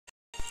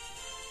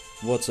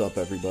What's up,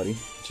 everybody?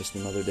 Just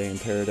another day in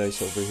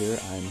paradise over here.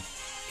 I'm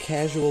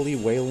casually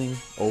whaling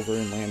over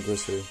in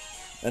langrisser.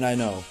 And I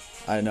know,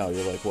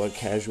 you're like, what,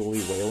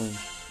 casually whaling?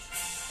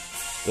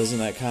 Doesn't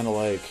that kind of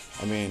like,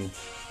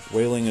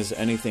 whaling is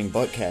anything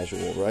but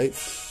casual, right?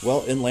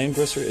 Well, in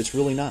langrisser, it's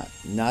really not.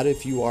 Not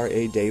if you are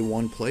a day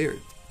one player.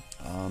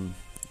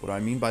 What I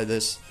mean by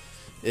this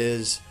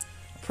is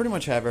I pretty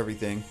much have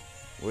everything,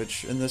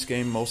 which in this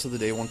game, most of the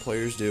day one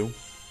players do.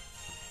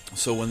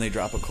 So when they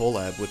drop a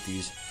collab with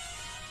these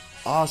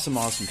awesome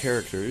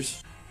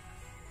characters,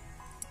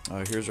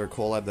 here's our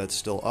collab that's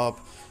still up,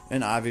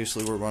 and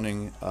obviously we're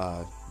running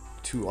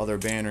 2 other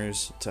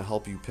banners to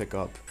help you pick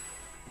up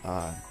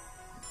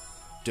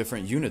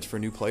different units for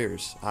new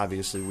players.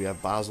 Obviously we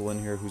have Basel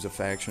in here, who's a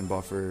faction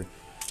buffer.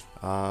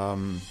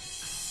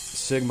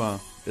 Sigma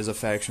is a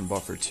faction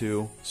buffer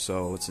too,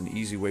 so it's an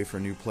easy way for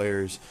new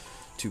players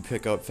to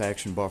pick up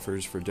faction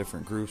buffers for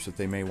different groups that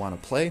they may want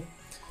to play.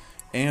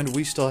 And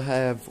we still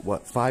have,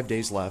 5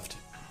 days left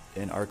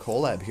in our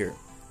collab here.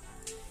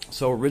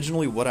 So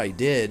originally what I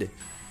did,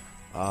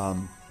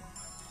 oh,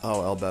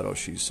 Albedo,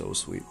 she's so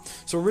sweet.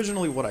 So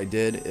originally what I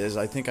did is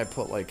I think I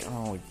put like,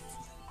 like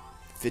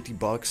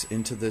 $50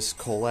 into this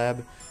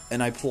collab,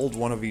 and I pulled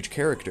one of each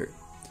character.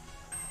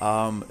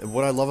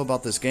 What I love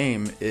about this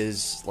game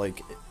is,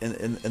 like,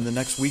 in the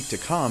next week to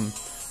come,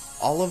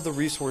 all of the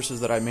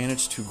resources that I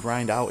managed to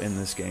grind out in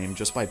this game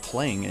just by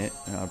playing it,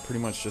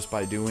 pretty much just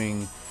by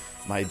doing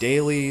my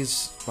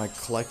dailies, by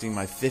collecting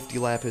my 50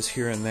 lapis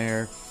here and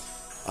there,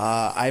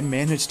 I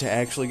managed to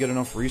actually get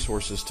enough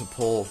resources to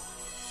pull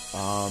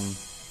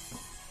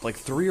like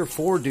 3 or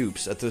 4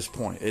 dupes at this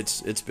point.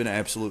 It's been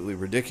absolutely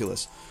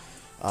ridiculous.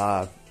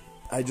 I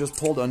just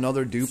pulled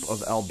another dupe of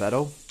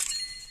Albedo.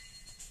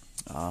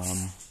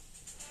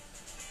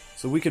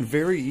 So we can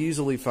very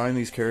easily find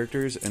these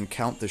characters and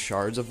count the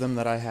shards of them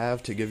that I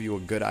have to give you a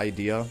good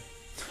idea.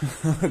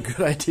 A good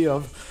idea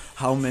of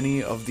how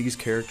many of these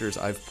characters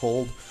I've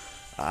pulled.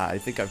 I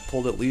think I've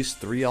pulled at least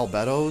 3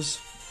 Albedos.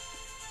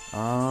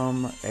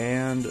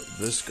 And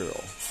this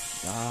girl.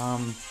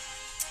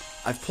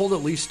 I've pulled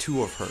at least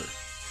 2 of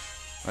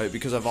her. Right,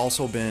 because I've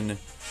also been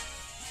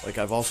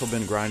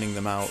grinding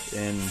them out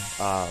in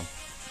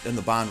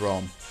the Bond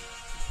Realm.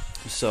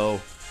 So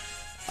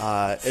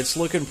it's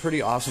looking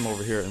pretty awesome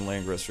over here in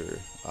langrisser,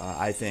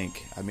 I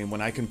think. I mean,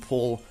 when I can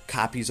pull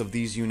copies of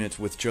these units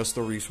with just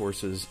the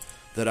resources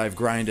that I've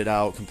grinded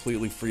out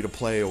completely free to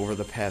play over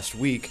the past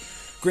week.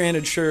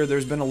 Granted, sure,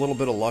 there's been a little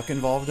bit of luck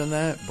involved in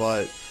that,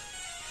 but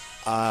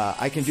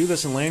I can do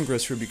this in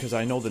langrisser because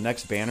I know the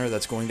next banner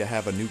that's going to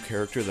have a new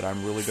character that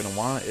I'm really going to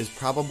want is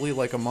probably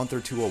like a month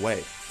or 2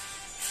 away.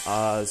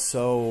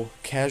 So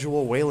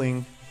casual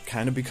whaling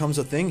kind of becomes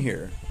a thing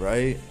here,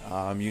 right?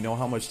 You know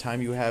how much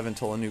time you have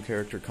until a new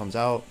character comes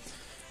out,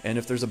 and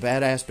if there's a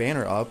badass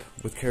banner up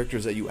with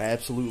characters that you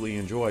absolutely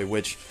enjoy,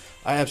 which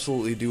I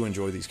absolutely do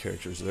enjoy these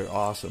characters, they're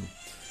awesome.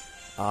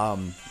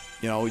 You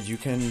know, you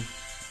can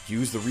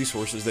use the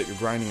resources that you're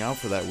grinding out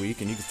for that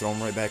week and you can throw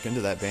them right back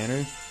into that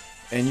banner,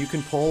 and you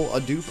can pull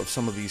a dupe of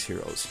some of these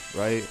heroes,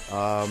 right?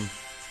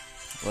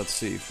 Let's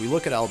see, if we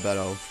look at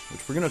Albedo,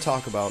 which we're going to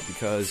talk about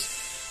because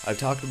I've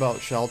talked about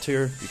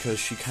Shaltir because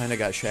she kind of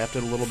got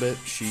shafted a little bit.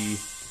 She's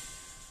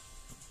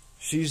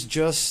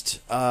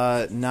just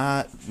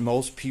not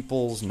most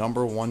people's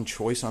 #1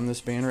 choice on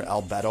this banner.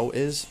 Albedo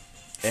is.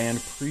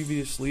 And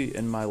previously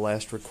in my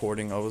last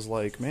recording, I was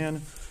like,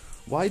 man,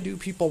 why do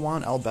people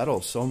want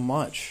Albedo so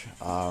much?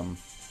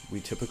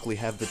 We typically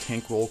have the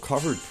tank role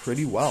covered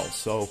pretty well.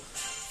 So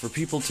for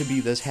people to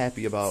be this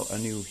happy about a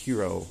new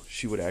hero,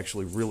 she would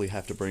actually really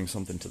have to bring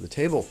something to the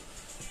table.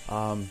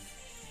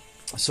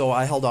 So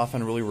I held off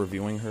on really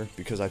reviewing her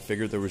because I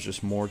figured there was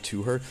just more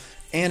to her,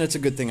 and it's a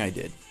good thing I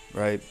did,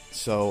 right?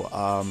 So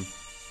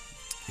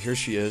here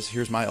she is.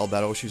 Here's my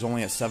Albedo. She's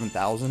only at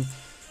 7,000.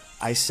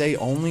 I say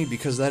only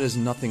because that is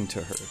nothing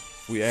to her.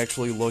 We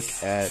actually look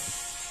at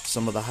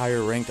some of the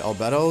higher ranked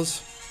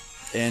Albedos,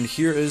 and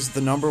here is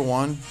the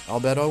 #1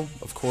 Albedo.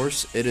 Of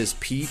course, it is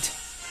Pete.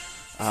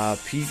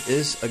 Pete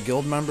is a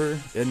guild member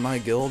in my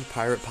guild,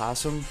 Pirate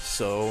Possum,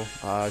 so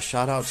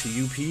shout out to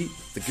you, Pete.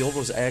 The guild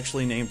was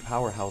actually named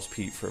Powerhouse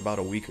Pete for about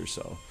a week or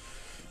so.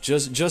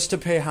 Just to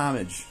pay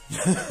homage.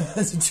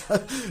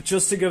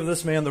 just to give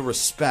this man the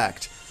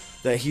respect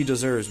that he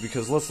deserves,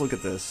 because let's look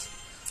at this.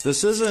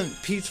 This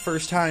isn't Pete's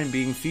first time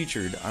being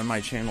featured on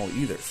my channel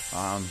either.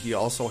 He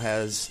also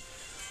has,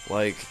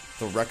 like,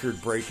 the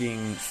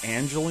record-breaking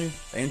Angelina,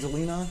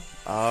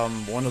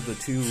 one of the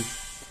 2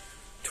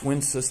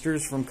 twin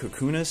sisters from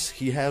Cocoonus.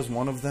 He has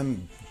one of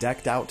them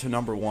decked out to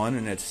 #1,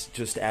 and it's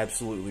just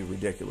absolutely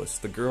ridiculous.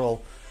 The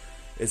girl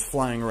is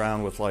flying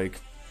around with like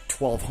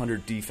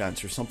 1,200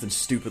 defense or something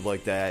stupid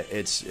like that.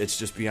 It's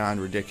just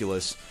beyond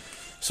ridiculous.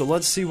 So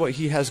let's see what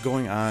he has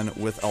going on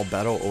with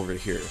Albedo over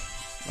here,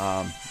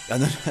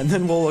 and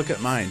then we'll look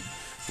at mine.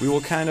 We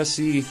will kind of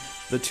see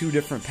the 2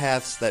 different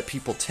paths that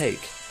people take.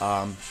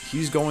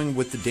 He's going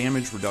with the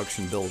damage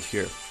reduction build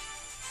here.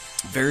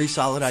 Very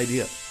solid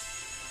idea.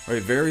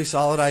 Right, very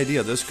solid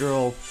idea. This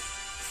girl,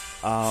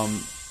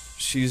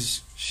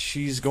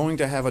 she's going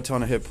to have a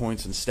ton of hit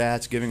points and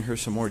stats. Giving her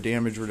some more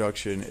damage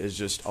reduction is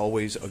just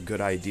always a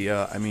good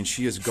idea. I mean,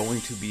 she is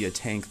going to be a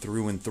tank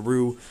through and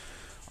through.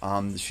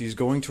 She's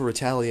going to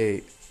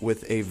retaliate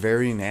with a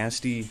very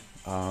nasty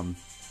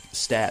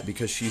stat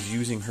because she's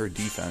using her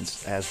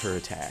defense as her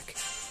attack.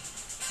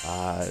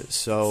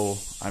 So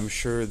I'm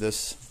sure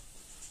this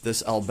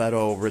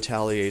Albedo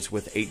retaliates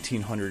with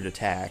 1800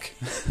 attack.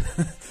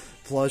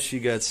 Plus she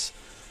gets,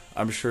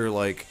 I'm sure,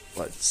 like,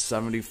 what,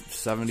 70%,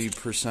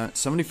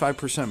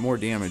 75% more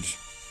damage.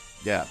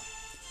 Yeah.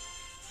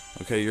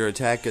 Okay, your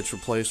attack gets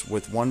replaced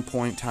with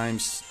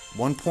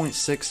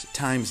 1.6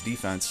 times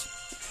defense,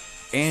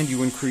 and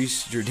you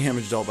increase your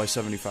damage dealt by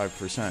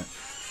 75%.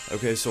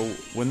 Okay, so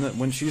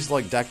when she's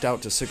like decked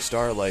out to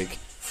 6-star, like,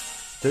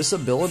 this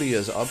ability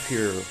is up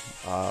here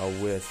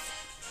with,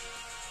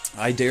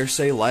 I dare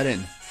say,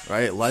 Ledin,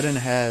 right? Ledin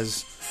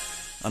has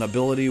an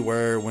ability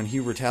where when he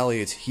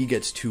retaliates, he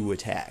gets 2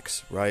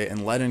 attacks, right?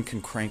 And Ledin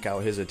can crank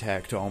out his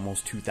attack to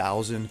almost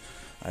 2,000.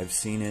 I've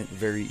seen it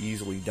very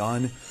easily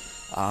done.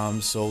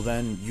 So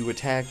then you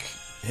attack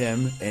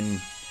him,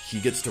 and he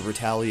gets to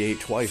retaliate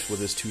twice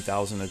with his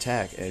 2,000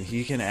 attack, and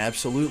he can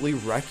absolutely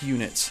wreck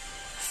units.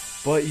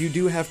 But you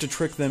do have to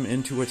trick them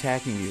into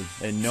attacking you,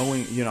 and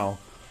knowing, you know,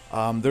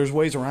 there's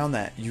ways around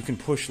that. You can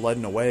push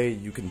Ledin away,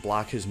 you can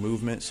block his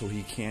movement so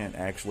he can't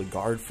actually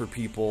guard for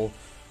people.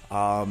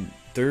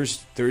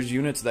 There's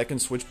units that can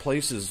switch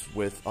places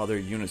with other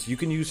units. You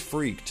can use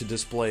Freak to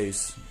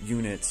displace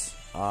units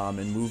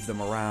and move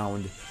them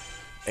around,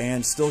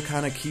 and still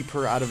kind of keep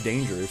her out of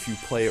danger if you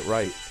play it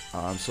right.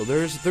 So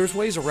there's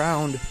ways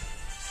around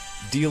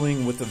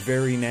dealing with a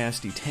very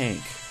nasty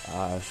tank.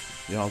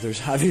 You know,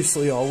 there's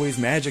obviously always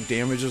magic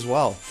damage as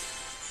well.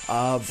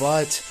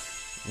 But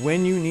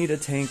when you need a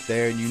tank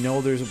there, and you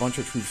know there's a bunch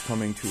of troops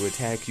coming to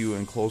attack you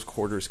in close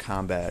quarters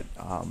combat,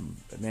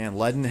 man,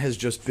 Ledin has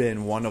just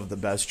been one of the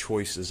best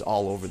choices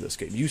all over this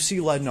game. You see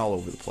Ledin all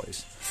over the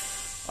place,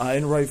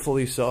 and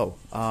rightfully so.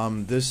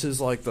 This is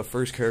like the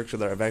first character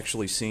that I've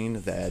actually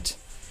seen that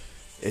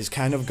is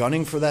kind of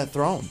gunning for that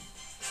throne.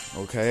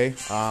 Okay,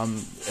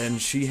 and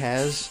she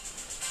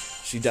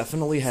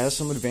definitely has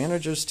some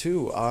advantages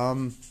too.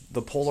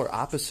 The polar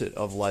opposite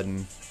of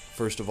Ledin,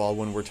 first of all,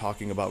 when we're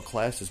talking about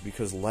classes,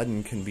 because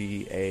Ledin can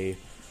be a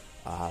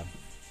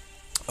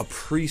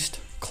priest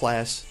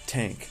class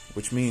tank,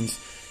 which means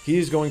he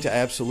is going to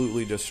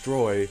absolutely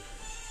destroy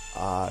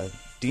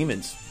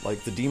demons,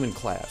 like the demon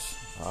class.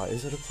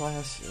 Is it a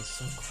class? Is it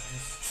some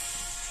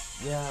class?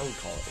 Yeah, I would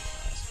call it a class.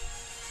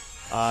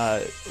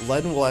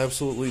 Ledin will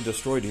absolutely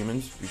destroy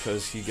demons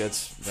because he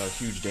gets a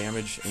huge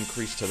damage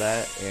increase to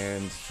that,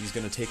 and he's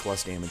going to take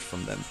less damage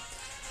from them.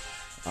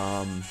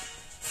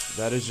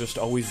 That has just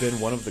always been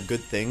one of the good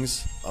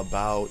things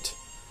about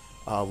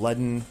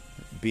Ledin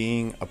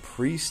being a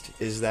priest,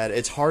 is that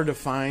it's hard to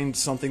find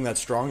something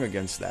that's strong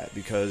against that,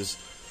 because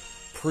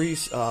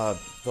priests,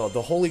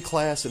 the holy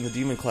class and the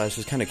demon class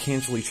just kind of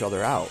cancel each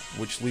other out,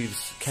 which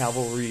leaves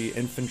cavalry,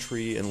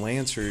 infantry, and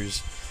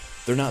lancers.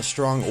 They're not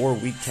strong or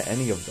weak to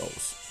any of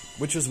those,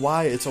 which is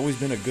why it's always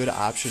been a good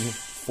option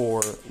for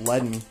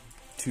Ledin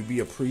to be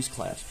a priest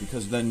class,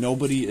 because then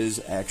nobody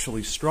is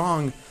actually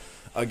strong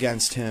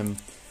against him.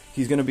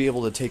 He's going to be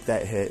able to take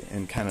that hit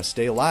and kind of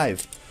stay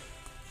alive.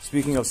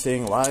 Speaking of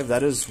staying alive,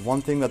 that is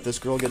one thing that this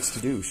girl gets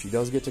to do. She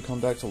does get to come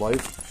back to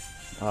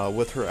life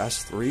with her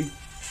S3.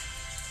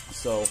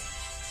 So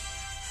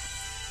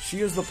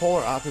she is the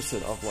polar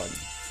opposite of Ledin.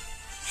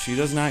 She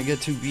does not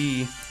get to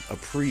be a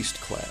priest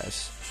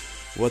class.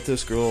 What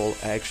this girl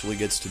actually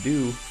gets to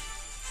do...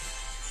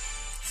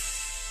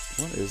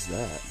 What is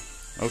that?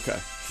 Okay,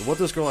 so what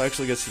this girl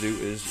actually gets to do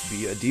is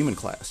be a demon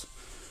class.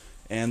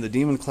 And the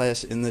demon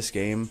class in this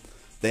game,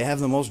 they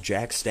have the most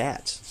jack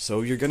stats.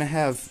 So you're going to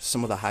have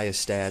some of the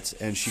highest stats,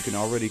 and she can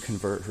already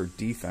convert her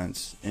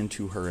defense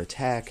into her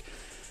attack,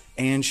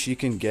 and she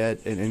can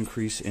get an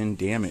increase in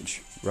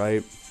damage,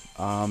 right?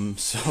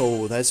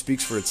 So that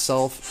speaks for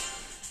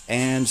itself.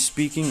 And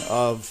speaking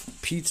of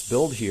Pete's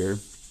build here,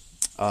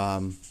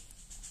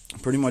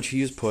 pretty much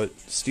he has put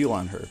steel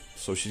on her,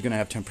 so she's going to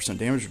have 10%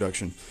 damage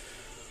reduction.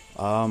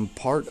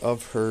 Part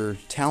of her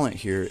talent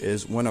here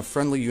is when a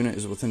friendly unit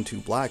is within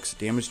 2 blocks,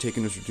 damage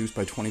taken is reduced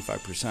by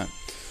 25%.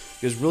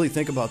 Because really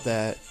think about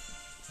that,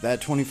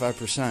 that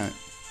 25%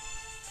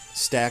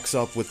 stacks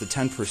up with the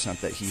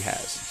 10% that he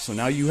has. So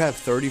now you have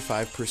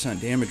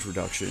 35% damage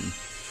reduction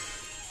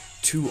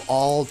to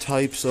all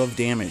types of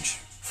damage.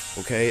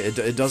 Okay,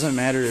 it doesn't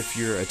matter if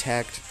you're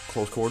attacked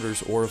close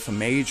quarters or if a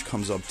mage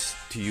comes up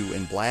to you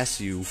and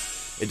blasts you.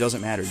 It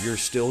doesn't matter. You're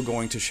still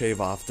going to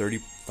shave off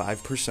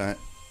 35%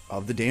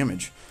 of the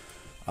damage.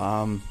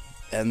 And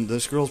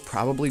this girl's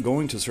probably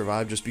going to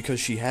survive just because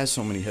she has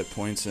so many hit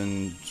points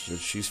and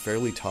she's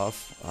fairly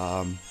tough.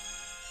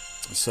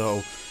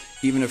 So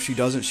even if she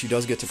doesn't, she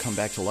does get to come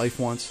back to life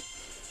once,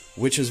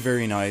 which is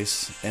very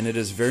nice. And it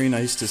is very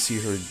nice to see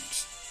her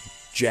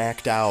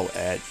jacked out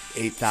at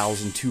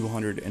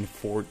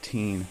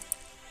 8,214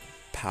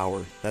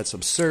 power. That's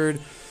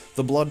absurd.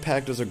 The Blood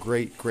Pact is a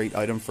great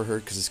item for her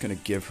because it's going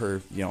to give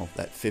her, you know,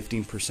 that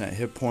 15%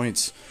 hit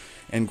points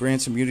and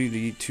grants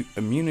immunity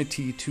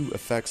to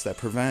effects that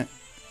prevent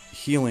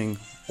healing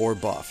or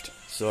buffed.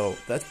 So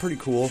that's pretty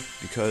cool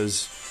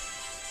because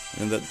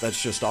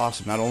that's just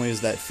awesome. Not only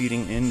is that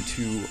feeding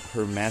into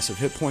her massive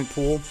hit point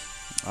pool,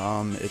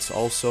 it's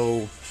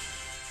also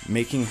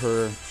making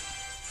her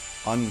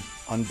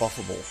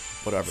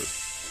unbuffable, whatever.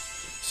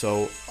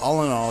 So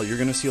all in all, you're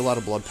going to see a lot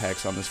of blood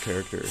packs on this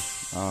character,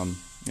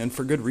 and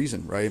for good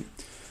reason, right?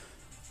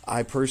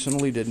 I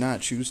personally did not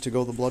choose to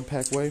go the blood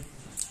pack way.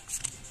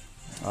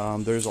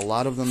 There's a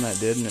lot of them that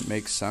did, and it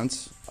makes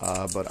sense,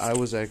 but I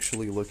was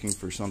actually looking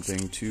for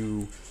something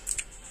to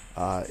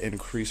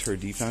increase her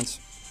defense.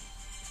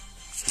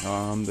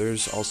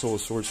 There's also a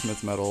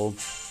swordsmith medal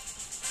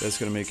that's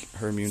going to make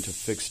her immune to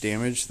fixed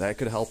damage. That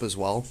could help as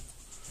well.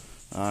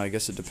 I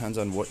guess it depends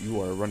on what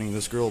you are running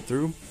this girl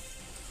through.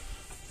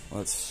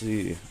 Let's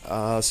see.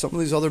 Some of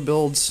these other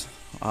builds,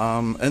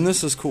 and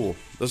this is cool.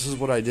 This is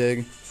what I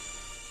dig.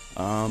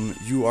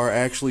 You are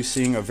actually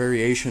seeing a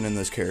variation in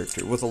this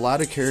character. With a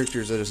lot of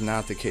characters, that is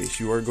not the case.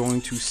 You are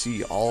going to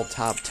see all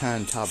top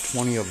 10, top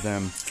 20 of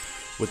them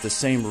with the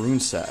same rune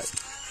set.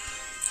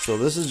 So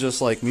this is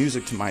just like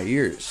music to my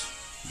ears.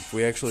 If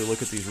we actually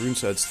look at these rune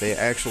sets, they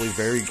actually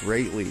vary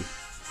greatly.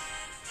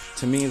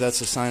 To me,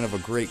 that's a sign of a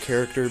great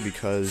character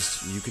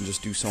because you can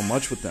just do so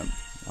much with them.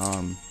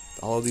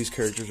 All of these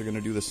characters are going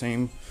to do the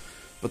same,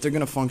 but they're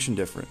going to function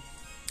different.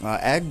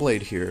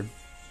 Albedo here,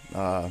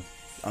 a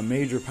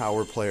major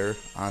power player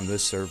on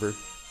this server,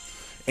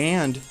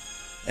 and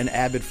an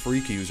avid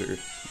freak user.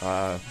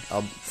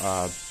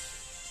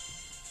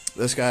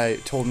 This guy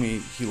told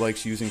me he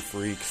likes using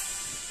freak,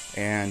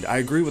 and I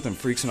agree with him.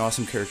 Freak's an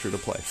awesome character to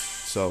play.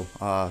 So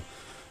I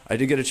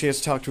did get a chance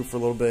to talk to him for a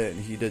little bit,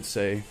 and he did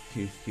say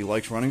he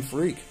likes running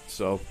freak.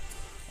 So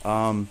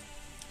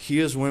he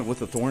has went with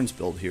the Thorns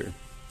build here.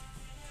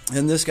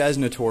 And this guy's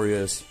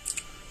notorious,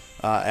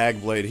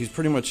 Albedo. He's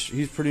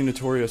pretty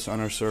notorious on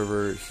our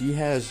server. He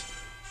has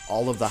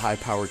all of the high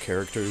power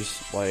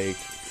characters, like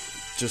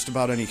just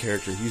about any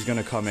character. He's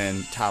gonna come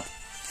in top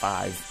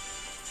 5,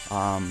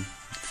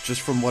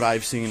 just from what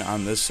I've seen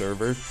on this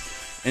server.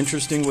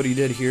 Interesting what he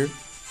did here,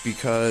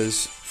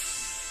 because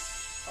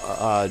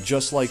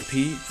just like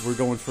Pete, we're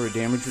going for a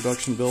damage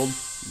reduction build.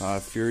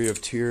 Fury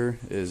of Tyr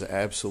is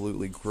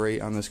absolutely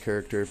great on this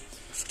character.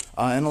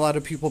 And a lot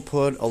of people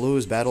put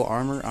Alua's battle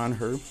armor on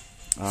her.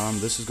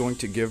 This is going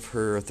to give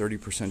her a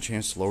 30%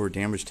 chance to lower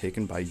damage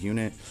taken by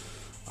unit.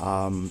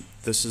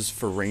 This is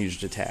for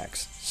ranged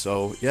attacks.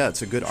 So yeah,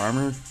 it's a good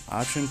armor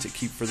option to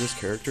keep for this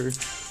character,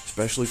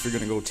 especially if you're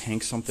going to go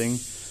tank something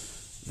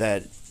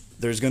that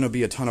there's going to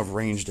be a ton of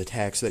ranged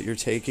attacks that you're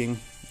taking.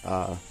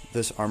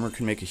 This armor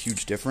can make a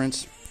huge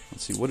difference.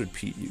 Let's see, what did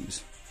Pete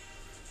use?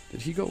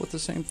 Did he go with the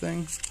same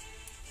thing?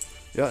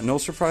 Yeah, no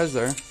surprise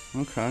there.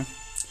 Okay.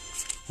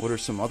 What are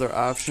some other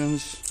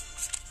options?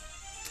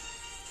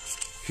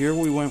 Here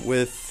we went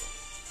with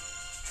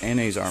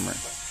Anne's armor.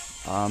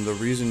 The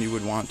reason you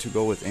would want to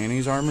go with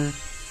Anne's armor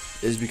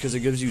is because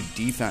it gives you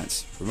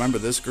defense. Remember,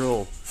 this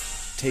girl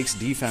takes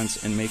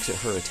defense and makes it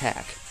her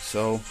attack.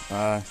 So,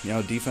 you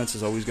know, defense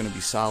is always going to be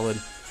solid.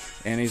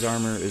 Anne's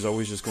armor is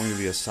always just going to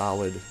be a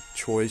solid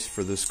choice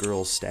for this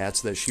girl's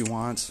stats that she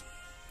wants.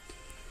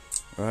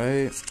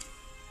 Right?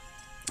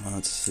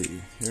 Let's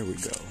see. Here we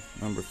go.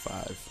 Number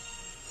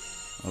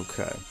 5.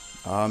 Okay.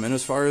 And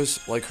as far as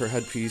like her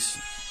headpiece,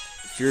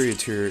 Fury of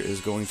Tyr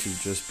is going to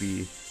just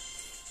be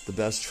the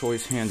best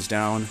choice, hands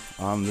down.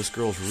 This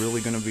girl's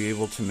really going to be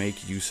able to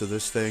make use of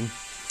this thing.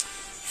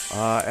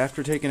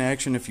 After taking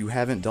action, if you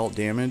haven't dealt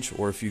damage,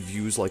 or if you've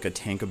used like a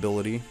tank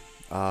ability,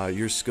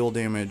 your skill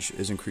damage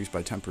is increased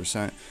by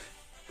 10%,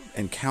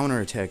 and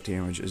counterattack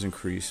damage is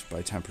increased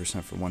by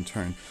 10% for one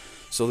turn.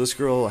 So this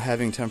girl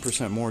having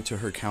 10% more to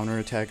her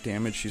counterattack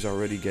damage, she's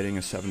already getting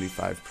a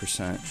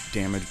 75%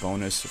 damage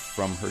bonus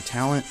from her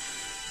talent.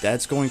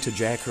 That's going to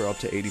jack her up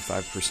to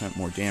 85%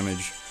 more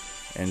damage,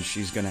 and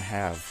she's going to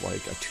have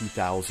like a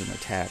 2000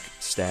 attack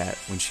stat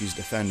when she's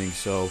defending.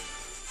 So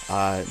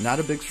not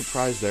a big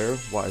surprise there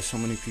why so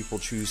many people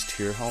choose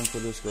Tyr Helm for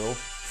this girl.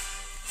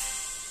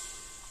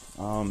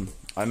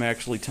 I'm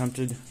actually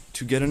tempted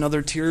to get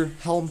another Tyr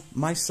Helm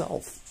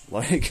myself.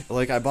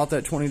 Like I bought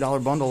that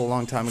 $20 bundle a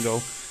long time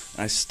ago,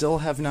 and I still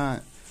have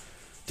not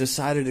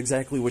decided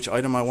exactly which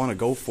item I want to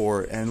go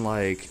for. And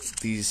like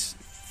these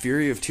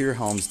Fury of Tyr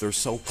Helms, they're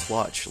so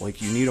clutch.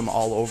 Like you need them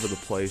all over the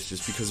place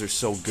just because they're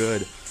so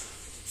good.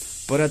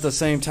 But at the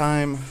same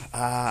time,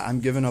 I'm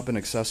giving up an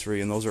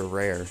accessory, and those are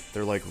rare.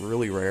 They're like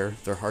really rare.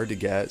 They're hard to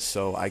get,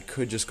 so I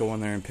could just go in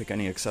there and pick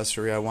any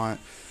accessory I want.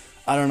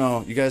 I don't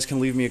know. You guys can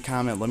leave me a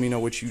comment. Let me know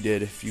what you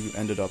did if you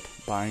ended up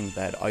buying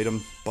that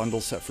item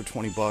bundle set for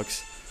 20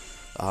 bucks.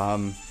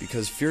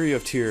 Because Fury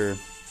of Tyr,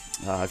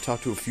 I've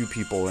talked to a few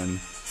people, and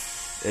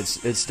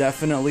it's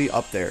definitely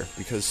up there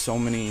because so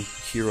many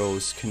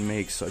heroes can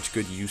make such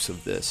good use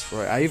of this.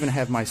 Right? I even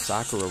have my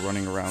Sakura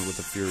running around with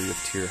a Fury of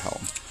Tyr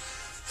helm.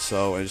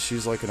 So, and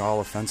she's like an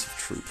all-offensive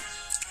troop.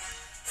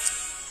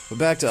 But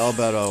back to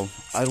Albedo,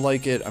 I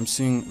like it. I'm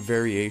seeing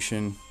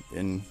variation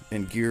in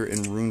gear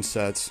and rune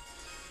sets.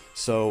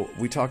 So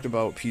we talked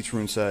about Pete's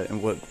rune set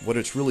and what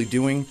it's really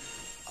doing.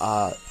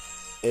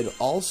 It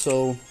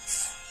also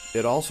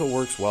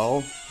works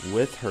well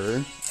with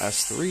her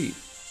S3.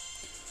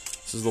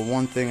 This is the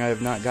one thing I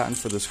have not gotten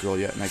for this girl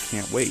yet, and I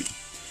can't wait.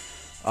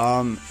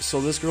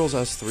 So this girl's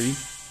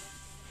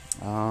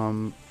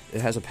S3. It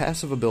has a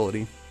passive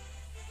ability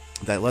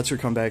that lets her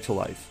come back to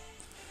life.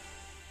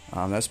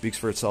 That speaks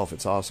for itself.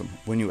 It's awesome.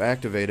 When you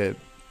activate it,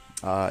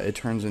 it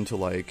turns into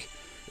like,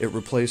 it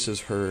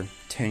replaces her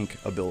tank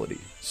ability.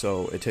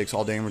 So it takes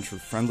all damage from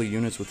friendly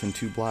units within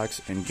 2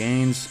 blocks and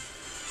gains,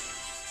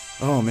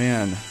 oh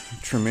man,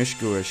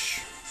 Tremishguish.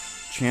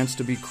 Chance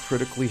to be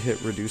critically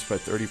hit reduced by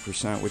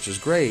 30%, which is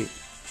great.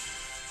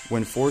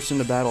 When forced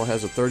into battle,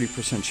 has a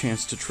 30%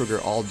 chance to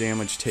trigger all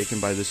damage taken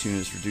by this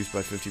unit is reduced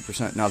by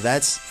 50%. Now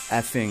that's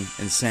effing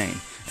insane.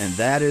 And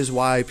that is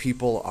why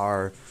people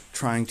are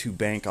trying to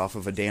bank off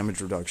of a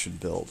damage reduction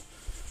build.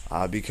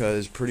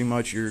 Because pretty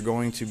much you're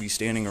going to be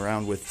standing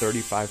around with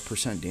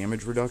 35%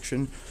 damage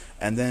reduction.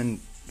 And then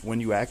when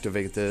you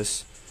activate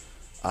this,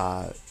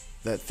 that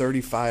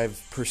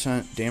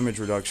 35% damage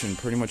reduction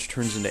pretty much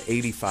turns into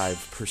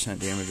 85%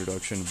 damage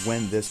reduction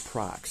when this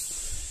procs.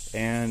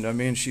 And I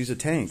mean, she's a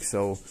tank,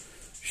 so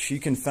she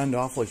can fend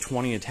off like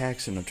 20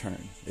 attacks in a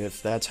turn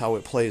if that's how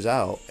it plays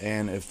out.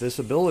 And if this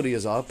ability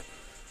is up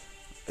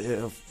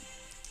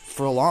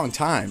for a long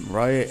time,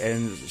 right,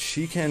 and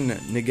she can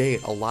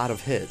negate a lot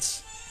of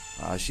hits,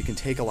 she can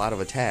take a lot of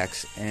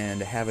attacks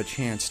and have a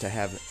chance to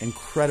have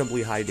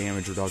incredibly high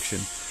damage reduction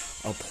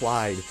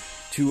applied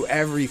to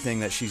everything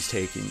that she's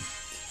taking.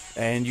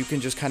 And you can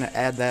just kind of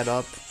add that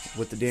up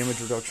with the damage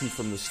reduction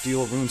from the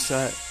steel rune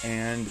set,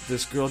 and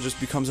this girl just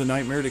becomes a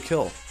nightmare to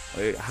kill.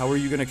 Like, how are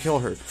you going to kill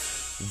her?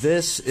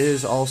 This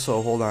is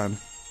also, hold on.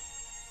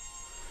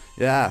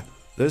 Yeah,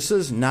 this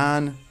is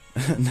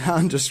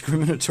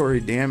non-discriminatory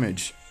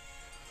damage.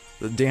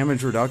 The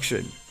damage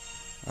reduction.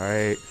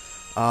 Alright.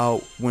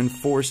 When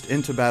forced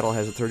into battle,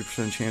 has a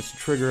 30% chance to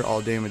trigger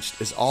all damage.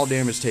 It's all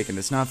damage taken.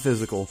 It's not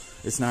physical.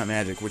 It's not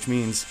magic, which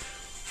means,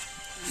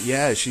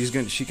 yeah, she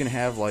can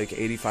have like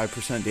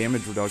 85%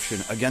 damage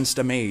reduction against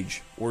a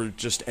mage or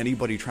just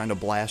anybody trying to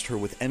blast her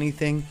with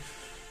anything.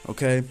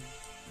 Okay,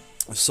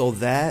 so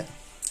that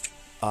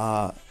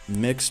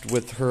mixed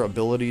with her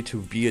ability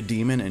to be a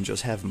demon and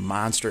just have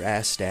monster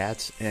ass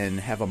stats and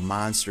have a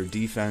monster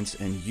defense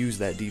and use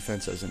that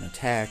defense as an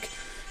attack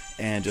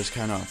and just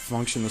kind of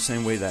function the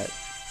same way that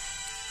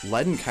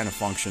Ledin kind of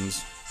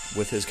functions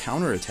with his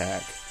counter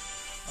attack.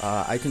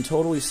 I can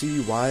totally see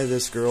why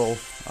this girl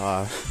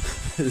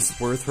is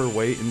worth her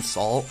weight in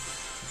salt.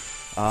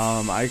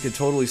 I could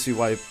totally see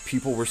why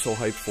people were so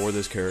hyped for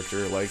this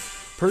character. Like,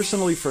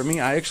 personally for me,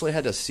 I actually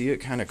had to see it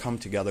kind of come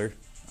together.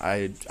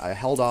 I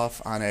held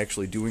off on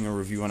actually doing a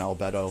review on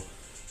Albedo.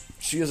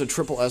 She is a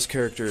triple S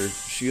character.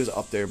 She is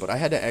up there, but I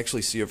had to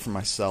actually see it for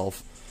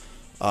myself.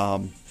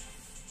 And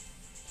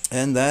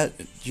that,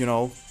 you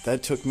know,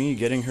 that took me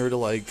getting her to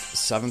like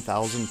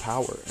 7,000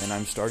 power, and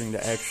I'm starting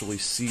to actually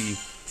see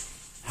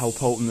how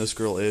potent this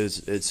girl is.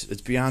 It's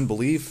beyond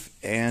belief,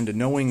 and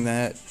knowing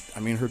that,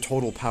 I mean, her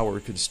total power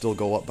could still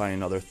go up by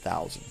another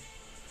 1,000,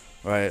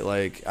 right?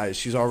 Like,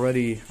 she's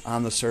already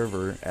on the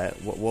server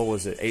at, what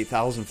was it,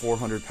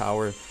 8,400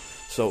 power,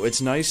 so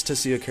it's nice to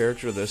see a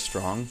character this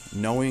strong,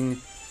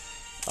 knowing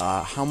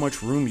how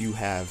much room you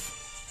have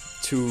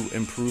to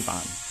improve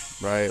on,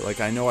 right? Like,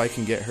 I know I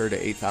can get her to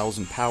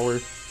 8,000 power,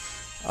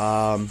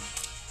 and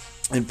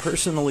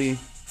personally,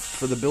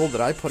 for the build that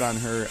I put on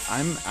her,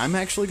 I'm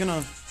actually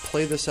gonna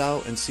play this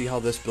out and see how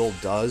this build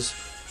does.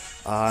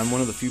 I'm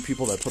one of the few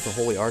people that put the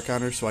Holy Arc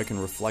on her so I can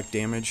reflect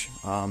damage.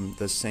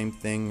 The same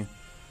thing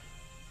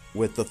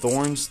with the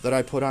Thorns that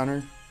I put on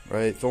her,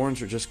 right?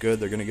 Thorns are just good.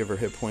 They're going to give her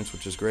hit points,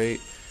 which is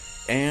great.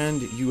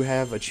 And you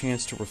have a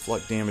chance to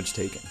reflect damage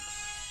taken.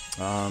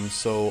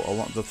 So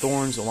the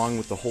Thorns, along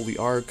with the Holy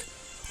Arc,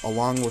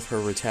 along with her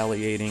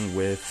retaliating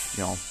with,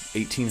 you know,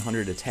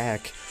 1,800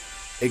 attack,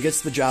 it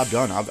gets the job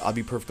done. I'll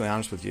be perfectly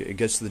honest with you. It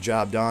gets the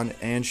job done,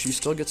 and she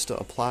still gets to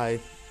apply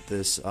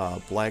this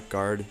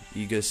Blackguard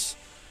Aegis.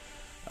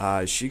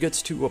 She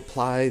gets to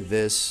apply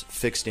this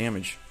fixed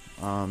damage,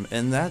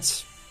 and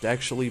that's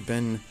actually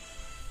been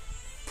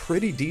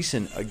pretty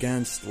decent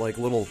against like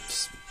little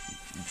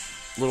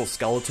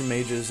skeleton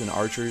mages and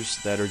archers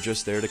that are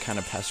just there to kind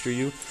of pester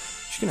you.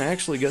 She can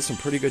actually get some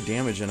pretty good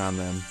damage in on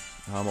them.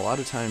 A lot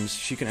of times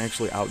she can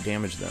actually out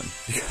damage them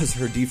because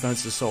her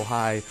defense is so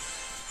high.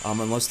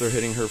 Unless they're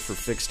hitting her for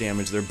fixed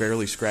damage, they're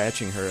barely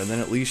scratching her, and then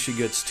at least she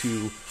gets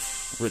to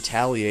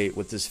retaliate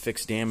with this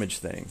fixed damage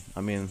thing.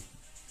 I mean,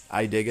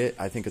 I dig it.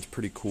 I think it's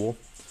pretty cool.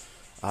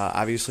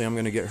 Obviously, I'm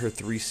going to get her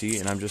 3C,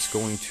 and I'm just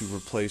going to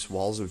replace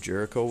Walls of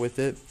Jericho with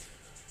it.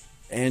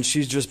 And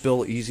she's just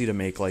built easy to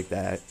make like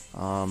that.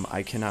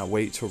 I cannot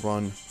wait to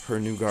run her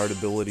new guard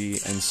ability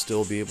and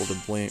still be able to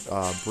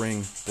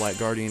bring Black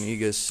Guardian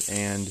Aegis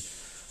and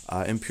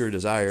Impure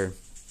Desire.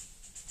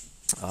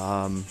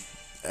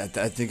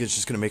 I think it's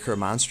just going to make her a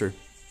monster,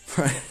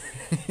 right?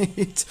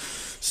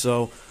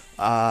 So,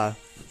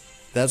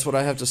 That's what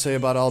I have to say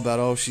about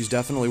Albedo. She's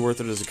definitely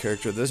worth it as a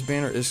character. This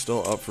banner is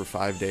still up for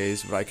 5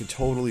 days, but I could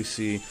totally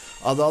see.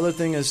 The other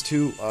thing is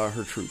too,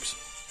 her troops.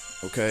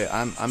 Okay,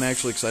 I'm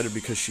actually excited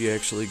because she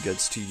actually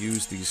gets to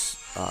use these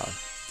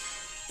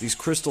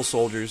crystal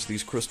soldiers,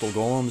 these crystal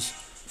golems.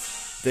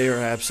 They are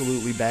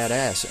absolutely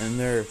badass, and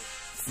they're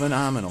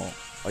phenomenal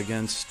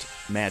against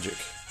magic.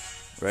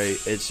 Right?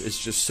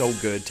 It's just so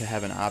good to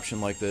have an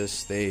option like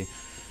this. They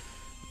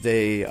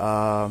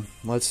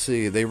let's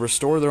see, they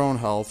restore their own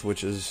health,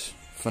 which is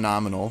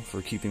phenomenal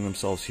for keeping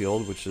themselves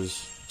healed, which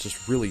is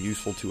just really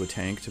useful to a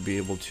tank to be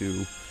able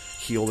to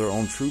heal their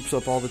own troops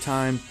up all the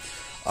time.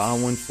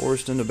 When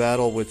forced into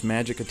battle with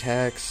magic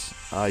attacks,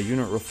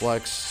 unit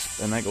reflects,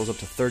 and that goes up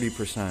to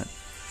 30%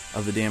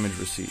 of the damage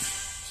received.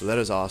 So that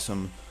is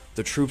awesome.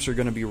 The troops are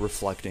going to be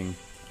reflecting.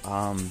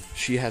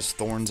 She has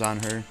thorns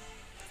on her,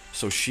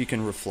 so she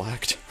can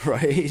reflect,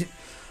 right?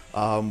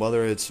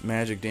 Whether it's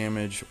magic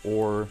damage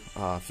or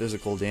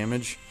physical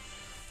damage.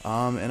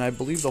 And I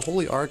believe the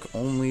Holy Arc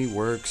only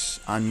works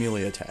on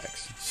melee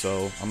attacks.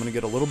 So I'm going to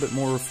get a little bit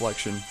more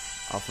reflection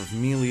off of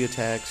melee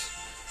attacks.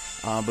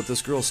 But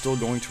this girl is still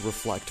going to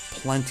reflect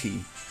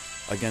plenty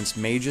against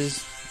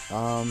mages.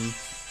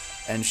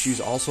 And she's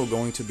also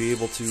going to be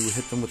able to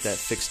hit them with that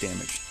fixed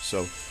damage.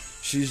 So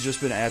she's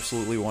just been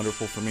absolutely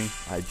wonderful for me.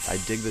 I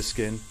dig the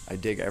skin. I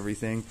dig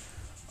everything.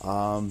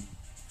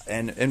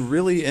 And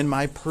really, in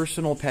my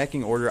personal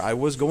packing order, I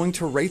was going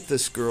to rate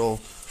this girl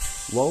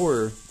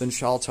lower than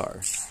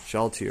Shaltir.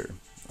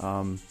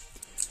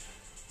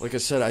 Like I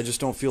said, I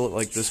just don't feel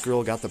like this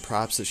girl got the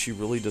props that she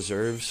really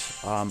deserves.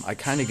 I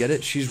kind of get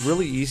it. She's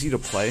really easy to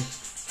play,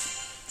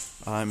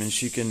 and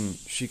she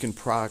can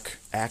proc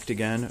Act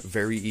Again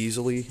very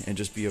easily and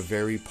just be a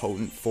very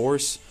potent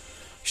force.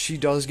 She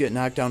does get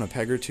knocked down a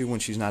peg or two when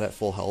she's not at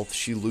full health.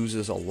 She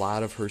loses a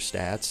lot of her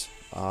stats.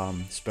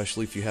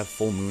 Especially if you have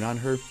full moon on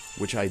her,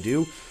 which I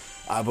do.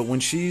 But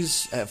when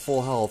she's at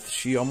full health,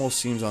 she almost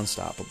seems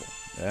unstoppable.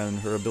 And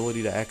her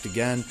ability to act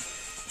again,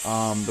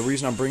 the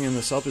reason I'm bringing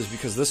this up is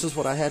because this is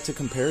what I had to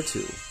compare to,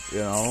 you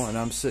know, and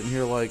I'm sitting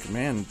here like,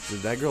 man,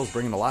 that girl's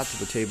bringing a lot to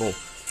the table.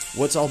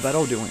 What's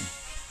Albedo doing?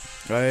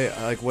 Right?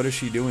 Like, what is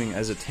she doing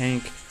as a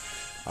tank?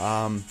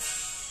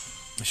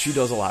 She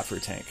does a lot for a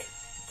tank.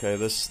 Okay,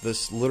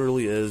 this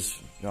literally is,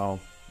 you know,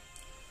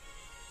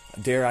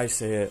 dare I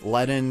say it,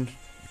 let in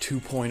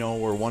 2.0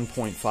 or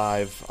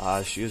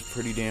 1.5. She is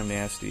pretty damn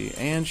nasty,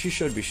 and she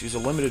should be. She's a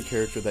limited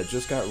character that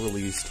just got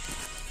released.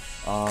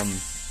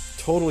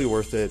 Totally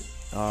worth it,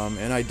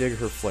 and I dig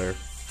her flair.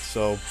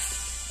 So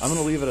I'm going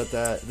to leave it at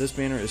that. This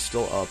banner is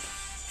still up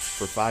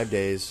for 5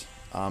 days.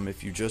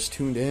 If you just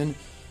tuned in,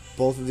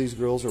 both of these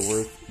girls are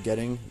worth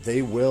getting.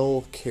 They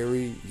will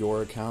carry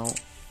your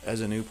account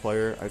as a new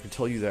player. I can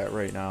tell you that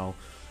right now.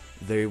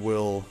 They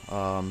will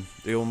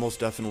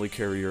most definitely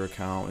carry your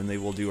account, and they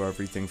will do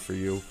everything for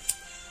you.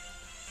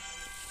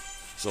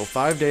 So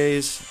 5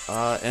 days,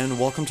 and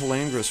welcome to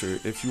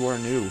Langrisser. If you are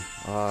new,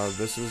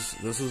 this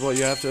is what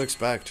you have to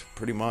expect,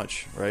 pretty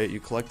much, right? You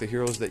collect the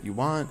heroes that you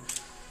want,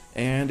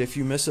 and if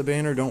you miss a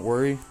banner, don't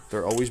worry.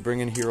 They're always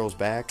bringing heroes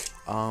back.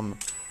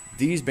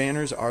 These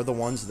banners are the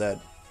ones that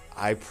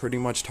I pretty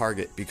much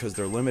target because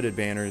they're limited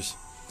banners,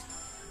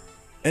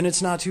 and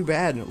it's not too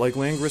bad. Like,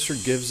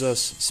 Langrisser gives us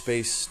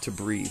space to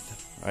breathe.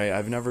 Right?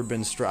 I've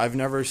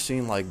never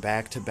seen like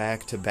back to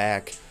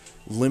back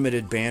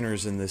limited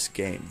banners in this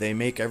game. They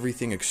make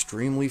everything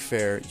extremely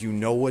fair. You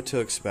know what to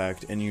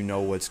expect, and you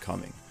know what's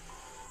coming.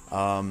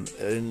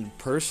 And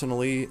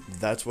personally,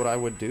 that's what I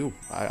would do.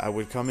 I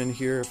would come in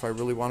here if I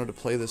really wanted to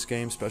play this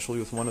game, especially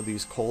with one of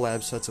these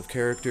collab sets of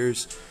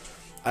characters.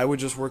 I would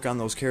just work on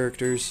those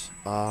characters.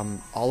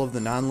 All of the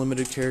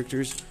non-limited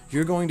characters,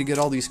 you're going to get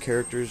all these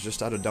characters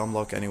just out of dumb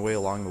luck anyway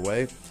along the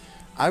way.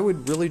 I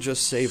would really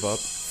just save up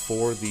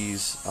for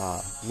these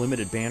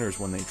limited banners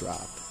when they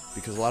drop,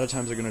 because a lot of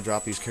times they're going to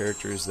drop these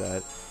characters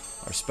that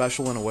are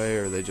special in a way,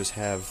 or they just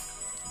have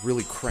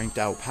really cranked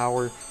out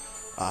power,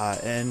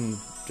 and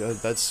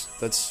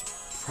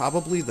that's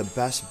probably the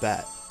best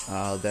bet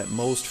that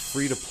most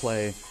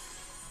free-to-play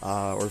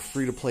or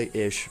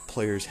free-to-play-ish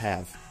players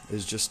have,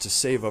 is just to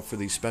save up for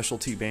these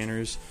specialty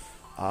banners.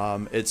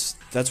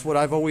 That's what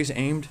I've always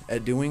aimed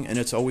at doing, and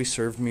it's always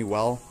served me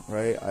well,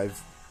 right?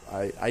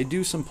 I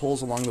do some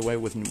pulls along the way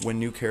when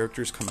new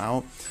characters come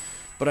out,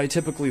 but I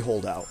typically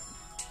hold out.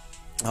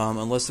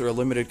 Unless they're a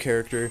limited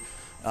character,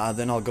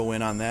 then I'll go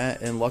in on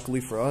that. And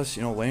luckily for us,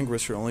 you know,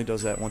 Langrisser only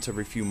does that once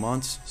every few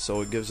months,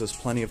 so it gives us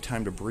plenty of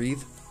time to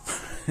breathe.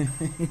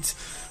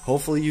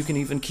 Hopefully you can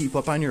even keep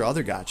up on your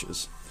other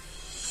gotchas.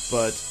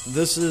 But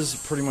this is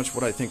pretty much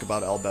what I think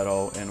about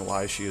Albedo and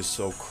why she is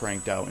so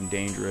cranked out and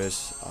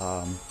dangerous,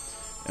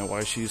 and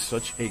why she's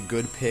such a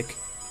good pick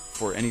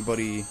for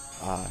anybody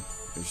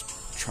who's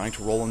trying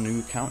to roll a new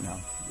account now,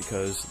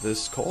 because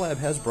this collab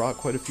has brought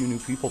quite a few new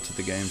people to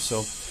the game.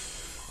 So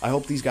I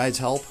hope these guides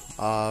help.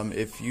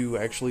 If you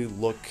actually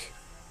look,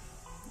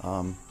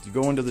 you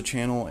go into the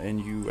channel and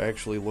you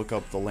actually look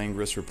up the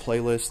Langrisser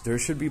playlist, there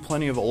should be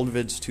plenty of old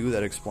vids too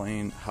that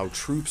explain how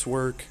troops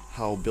work,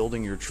 how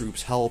building your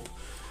troops help,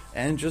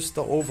 and just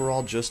the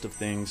overall gist of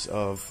things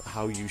of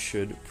how you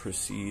should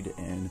proceed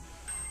in,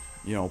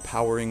 you know,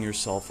 powering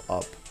yourself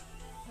up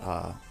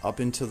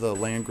into the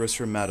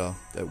langrisser meta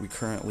that we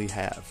currently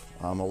have.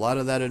 A lot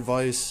of that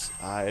advice,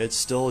 it's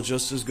still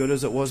just as good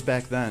as it was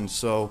back then.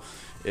 So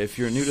if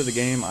you're new to the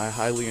game, I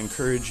highly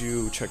encourage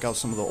you check out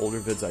some of the older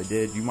vids I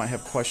did. You might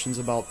have questions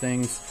about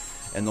things,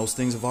 and those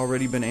things have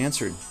already been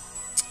answered.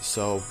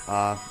 So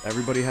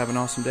everybody have an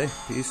awesome day.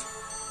 Peace.